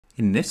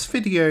In this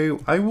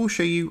video, I will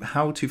show you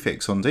how to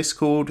fix on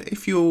Discord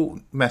if your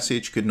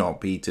message could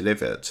not be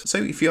delivered. So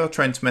if you are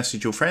trying to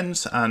message your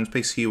friends and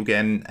basically you're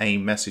getting a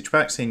message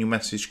back saying your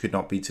message could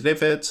not be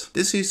delivered,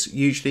 this is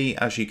usually,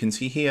 as you can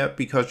see here,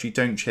 because you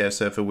don't share a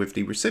server with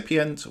the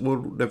recipient, or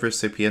the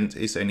recipient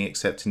is only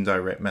accepting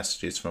direct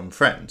messages from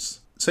friends.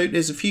 So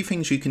there's a few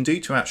things you can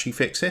do to actually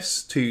fix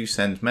this, to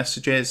send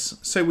messages.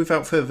 So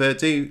without further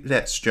ado,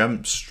 let's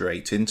jump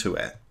straight into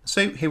it.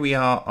 So here we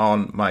are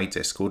on my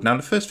Discord. Now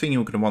the first thing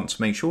you're going to want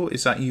to make sure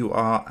is that you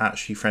are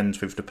actually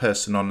friends with the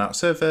person on that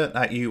server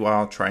that you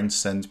are trying to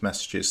send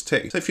messages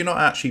to. So if you're not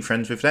actually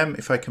friends with them,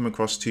 if I come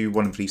across to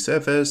one of these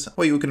servers,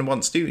 what you're going to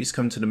want to do is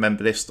come to the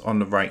member list on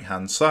the right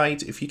hand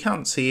side. If you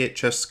can't see it,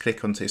 just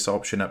click onto this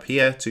option up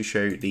here to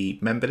show the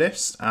member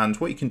list, and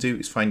what you can do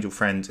is find your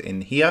friend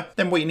in here.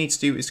 Then what you need to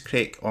do is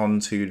click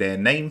onto their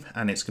name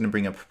and it's going to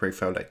bring up a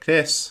profile like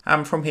this,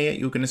 and from here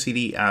you're going to see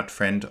the add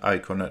friend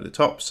icon at the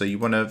top. So you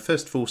want to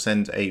first of all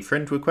send a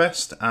friend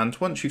request, and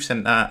once you've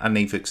sent that and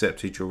they've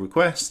accepted your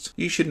request,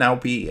 you should now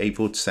be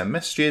able to send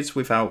messages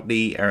without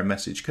the error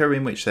message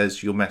occurring which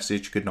says your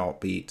message could not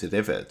be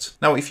delivered.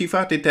 Now if you've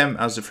added them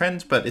as a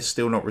friend but it's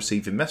still not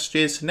receiving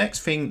messages, the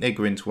next thing they're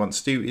going to want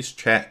to do is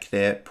check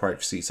their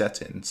privacy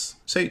settings.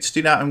 So to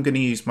do that, I'm going to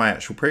use my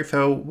actual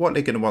profile. What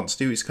they're going to want to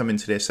do is come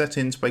into their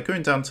settings by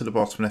going down to the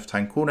bottom left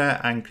hand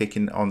corner and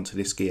clicking onto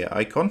this gear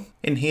icon.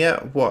 In here,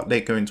 what they're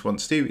going to want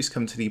to do is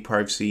come to the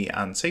privacy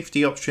and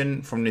safety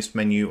option from this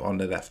menu on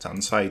the left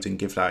hand side and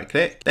give that a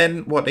click.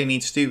 Then what they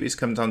need to do is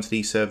come down to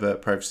the server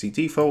privacy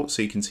default,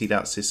 so you can see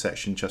that's this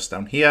section just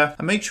down here,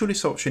 and make sure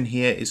this option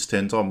here is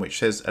turned on which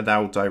says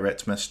allow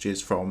direct messages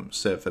from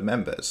server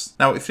members.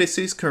 Now if this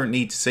is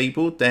currently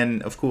disabled,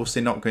 then of course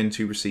they're not going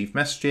to receive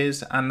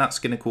messages, and that's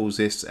going to cause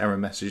this error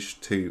message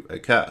to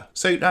occur.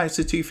 So that is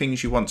the two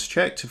things you want to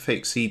check to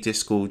fix the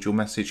Discord your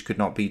message could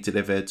not be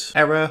delivered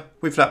error.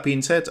 With that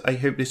being said, I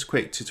hope this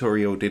quick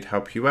tutorial did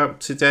help you out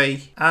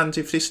today, and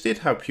if this did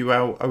help you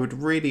out, I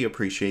would really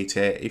appreciate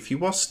it if you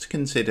was to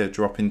consider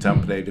dropping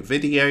down below the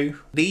video,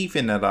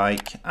 leaving a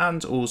like,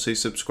 and also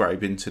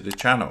subscribing to the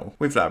channel.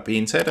 With that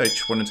being said, I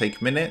just want to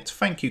take a minute to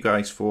thank you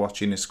guys for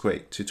watching this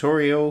quick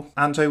tutorial,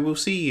 and I will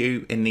see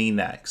you in the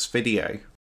next video.